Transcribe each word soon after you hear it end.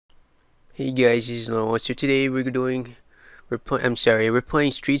Hey guys, this is Lonewolf. So today we're playing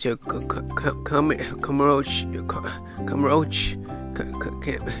Streets of Kamurocho.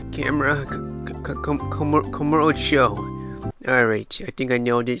 Alright, I think I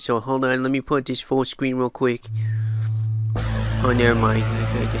nailed it. So hold on, let me put this full screen real quick. Oh, never mind.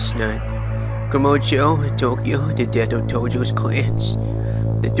 I guess not. Kamurocho, Tokyo, the death of Tojo's clans.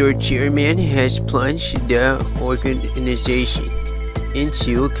 The third chairman has plunged the organization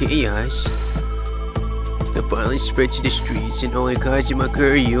into chaos. The violence spread to the streets, and only Kazuma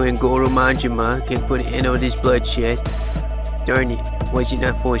Kiryu and Goro Manjima can put an end on this bloodshed. Darn it, was it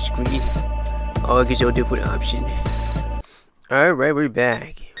not full screen? Oh, I guess I'll do for the option. Alright, we're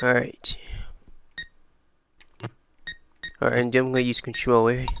back. Alright. Alright, and then I'm gonna use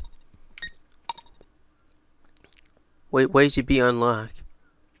controller. Wait, why is it be unlocked?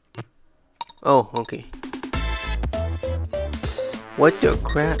 Oh, okay. What the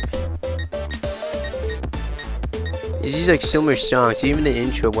crap? These like similar songs, even the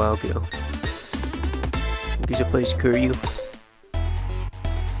intro a while ago. I guess I plays Kiryu.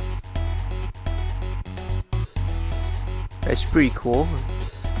 That's pretty cool.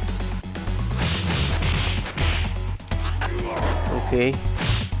 Okay.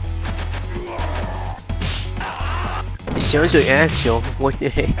 It sounds like actual. What the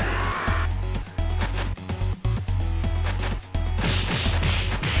heck?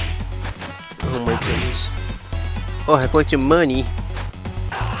 Oh my goodness. Oh, I have a bunch of money.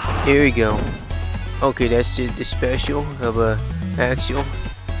 Here we go. Okay, that's the special of Axial.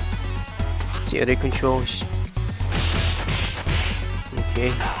 The other controls.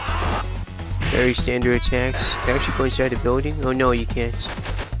 Okay. Very standard attacks. Can I actually go inside the building? Oh no, you can't.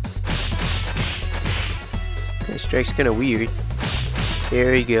 That strike's kind of weird.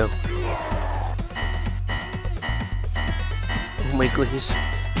 There you go. Oh my goodness.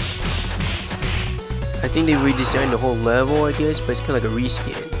 I think they redesigned the whole level, I guess, but it's kind of like a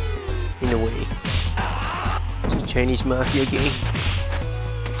reskin, in a way. It's a Chinese mafia game.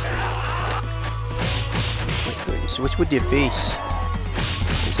 Oh my goodness, what's with their face?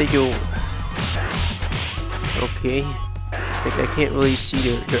 It's like yo. Okay. Like I can't really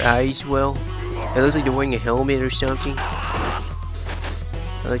see their eyes well. It looks like they're wearing a helmet or something. I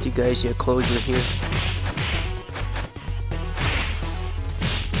like you guys, their clothes right here.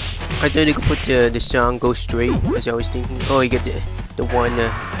 I thought you could put the song go straight, as I was thinking. Oh, you get the one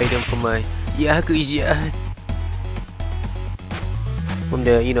item from my Yakuza. From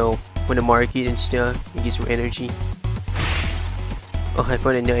the, you know, from the market and stuff. It gives some energy. Oh, I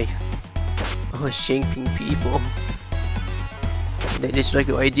found a knife. Oh, shanking people. That's like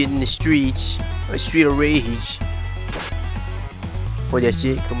what I did in the streets. A street of rage. Oh, that's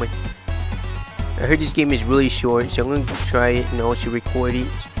it. Come on. I heard this game is really short, so I'm going to try it and also record it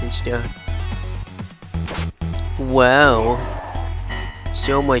and stuff. Wow.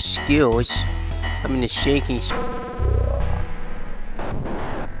 So much skills. I'm in the shaking.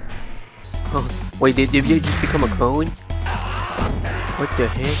 Oh, wait, did they just become a cone? What the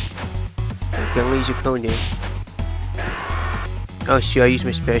heck? I can't laser cone there. Oh shit, I used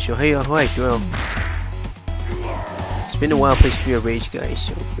my special. Hey, how I throw? It's been a while playing Street of Rage, guys,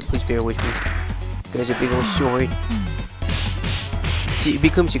 so please bear with me. There's a big old sword. See, it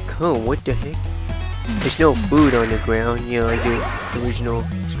becomes a cone. What the heck? There's no food on the ground, you know, like the original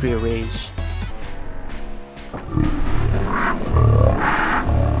Street of Rage.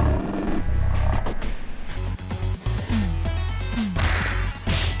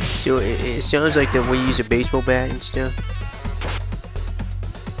 So it sounds like the way you use a baseball bat and stuff.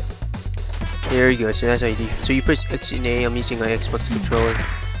 There you go. So that's how you do. So you press X and A. I'm using my Xbox controller.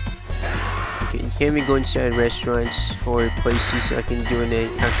 Okay, you can't even go inside restaurants or places like in doing an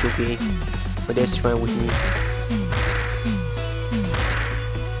actual game, but that's fine with me.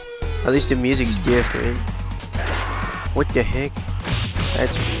 At least the music's different. What the heck?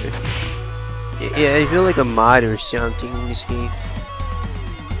 That's weird. Yeah, I feel like a mod or something in this game.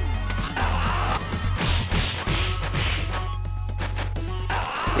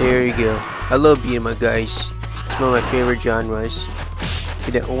 There you go. I love beating my guys. It's one of my favorite genres.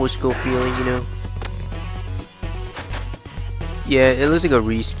 Get that old school feeling, you know. Yeah, it looks like a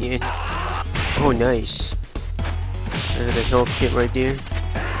reskin. Oh, nice. There's like a health kit right there.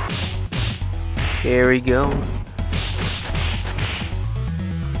 There we go.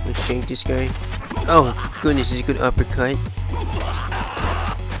 Let's shank this guy. Oh goodness, it's a good uppercut.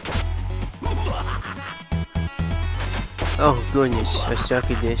 Oh goodness, I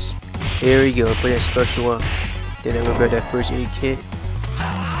suck at this. There we go, put that special up. Then I'm gonna grab that first aid kit.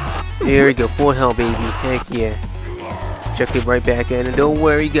 There we go, full health, baby. Heck yeah. chuck it right back in. And don't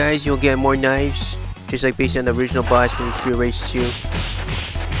worry, guys, you'll get more knives, just like based on the original boss from Street Rage 2.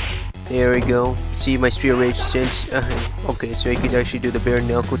 There we go. See my Street Rage sense. Okay, so you could actually do the bare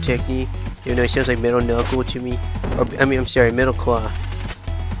knuckle technique. You know, it sounds like metal knuckle to me. Or, I mean, I'm sorry, metal claw.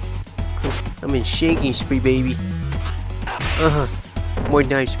 I'm in shaking spree, baby. More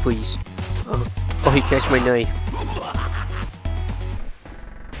knives, please. Oh, he catch my knife.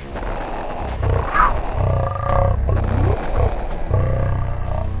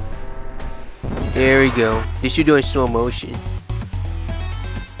 There we go. This should do in slow motion.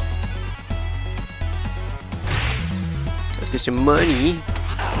 Get some money.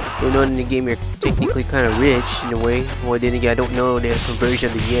 You know, in the game you're technically kind of rich in a way. Well, then again, I don't know the conversion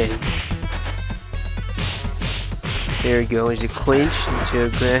of the yen. There we go. Is it clinch? Into a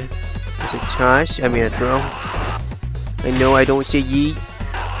grab? Is it toss? I mean a throw. I know I don't say yeet.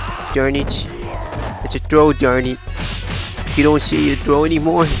 Darn it. It's a throw, darn it. You don't say a throw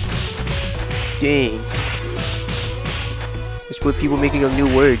anymore. Dang. That's what people making up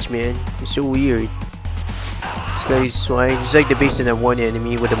new words, man. It's so weird. This guy's swag. He's like the base in that one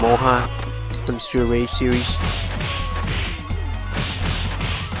enemy with the mohawk from the Street Rage series.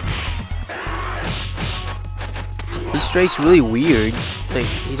 He strikes really weird. Like,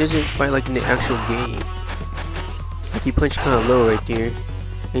 he doesn't fight like in the actual game. Like, he punched kind of low right there.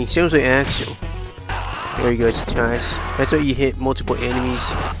 And he sounds like Axel. There he goes, a toss. That's how you hit multiple enemies.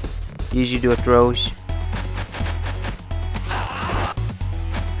 You usually do a throws.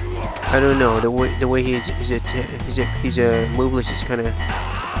 I don't know, the way he's moveless is kind of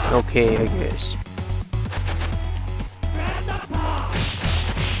okay, I guess.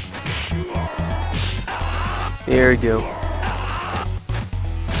 There we go.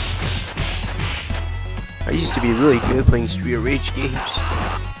 I used to be really good playing Street Rage games.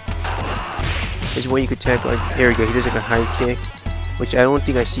 There's one you could tackle. Like, there we go. He does like a high kick, which I don't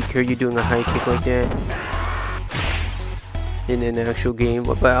think I see Kiryu doing a high kick like that in an actual game.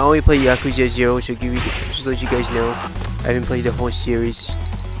 But I only play Yakuza 0, so just to let you guys know, I haven't played the whole series.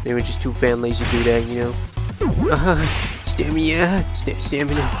 They were just too fan lazy to do that, you know. Stamina,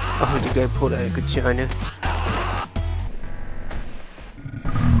 stamina. Oh, the guy pulled out a katana.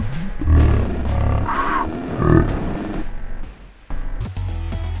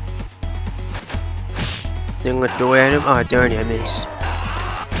 Then I'm gonna throw at him. Oh, darn it, I missed.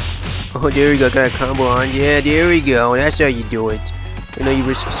 Oh, there we go. Got a combo on. Yeah, there we go. That's how you do it. I know you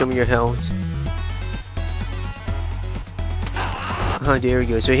risk some of your health. Oh, there we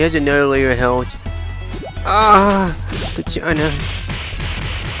go. So he has another layer of health. Ah, katana.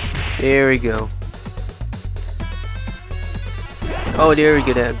 There we go. Oh, there we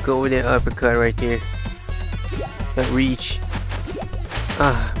go. Go with that uppercut right there. That reach.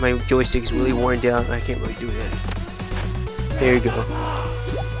 Ah, my joystick is really worn down. I can't really do that. There we go.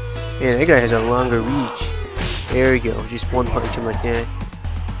 Man, that guy has a longer reach. There we go. Just one punch him like that.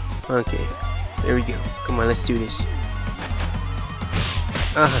 Okay. There we go. Come on, let's do this.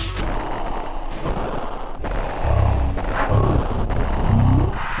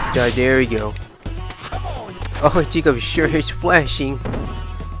 There we go. Oh, I think I'm sure it's flashing.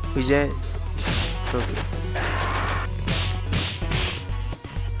 Who's that? Okay.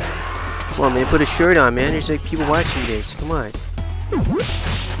 Come on, man, put a shirt on, man. There's like people watching this. Come on.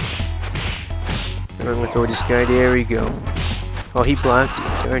 I'm gonna throw this guy. There we go. Oh, he blocked it.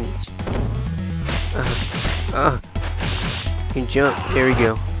 Darn it. He can jump. There we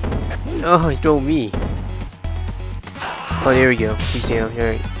go. Oh, he threw me. Oh, there we go. He's down.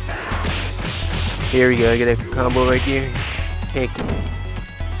 Alright. There we go. I got a combo right there. Heck yeah.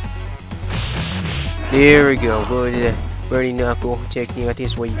 There we go. Go to the birdie knuckle technique. I think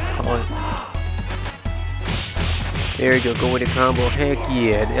that's what you call it. There we go. Go with the combo. Heck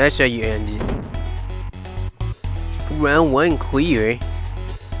yeah. That's how you end it. Round 1 clear.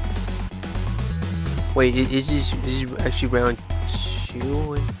 Wait, is this actually round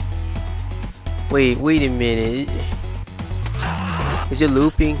 2? Wait a minute. Is it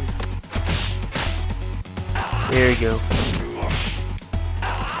looping? There we go.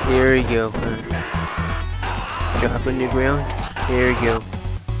 There we go. Drop on the ground. There we go.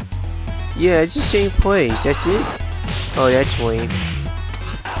 Yeah, it's the same place. That's it. Oh, that's lame.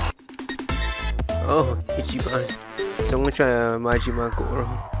 Oh, Ichiban. So I'm gonna try Majima Goro.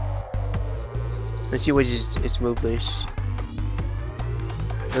 Let's see what its move list.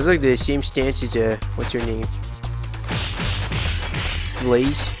 Looks like the same stance as what's her name?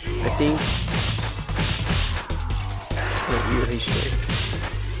 Blaze, I think. Really straight.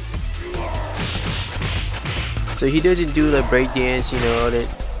 So he doesn't do the breakdance, you know, all that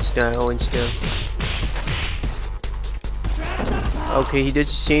style and stuff. Okay, he does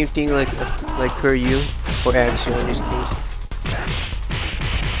the same thing like Kuryu, or Axel in this case.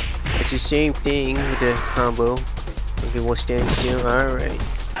 It's the same thing with the combo. Okay, we'll stand still. Alright.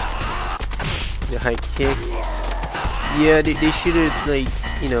 The high kick. Yeah, they should have, like,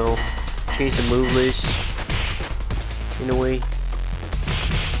 you know, changed the move list in a way.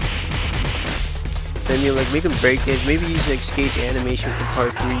 I mean, like, make him breakdance. Maybe use like Skate's animation from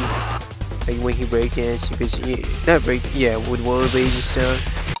part 3, like when he breakdance, because with rollerblades and stuff.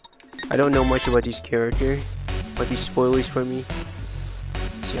 I don't know much about this character. Might be spoilers for me.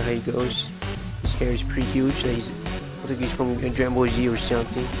 See how he goes. His hair is pretty huge. Like looks like he's from Dragon Ball Z or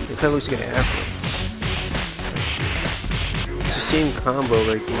something. It kind of looks like an afro. It's the same combo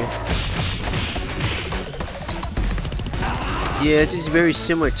right there. Yeah, it's just very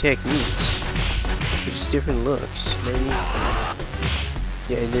similar techniques. It's just different looks. Maybe.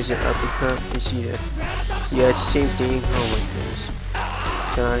 Yeah, and there's an uppercut. You see that? Yeah, it's the same thing. Oh my goodness.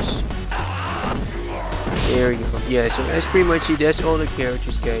 Gosh. There we go. Yeah, so that's pretty much it. That's all the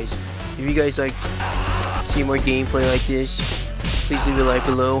characters, guys. If you guys like see more gameplay like this, please leave a like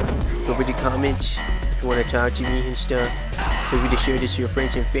below. Feel free to comment if you want to talk to me and stuff. Feel free to share this to your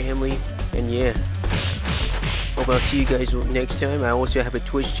friends and family. And yeah, hope I'll see you guys next time. I also have a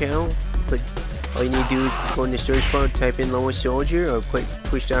Twitch channel, but all you need to do is go in the search bar, type in LonewolfSoldier, or put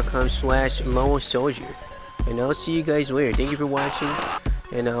twitch.com/LonewolfSoldier. And I'll see you guys later. Thank you for watching,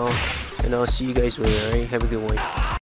 and I'll see you guys later. Alright, have a good one.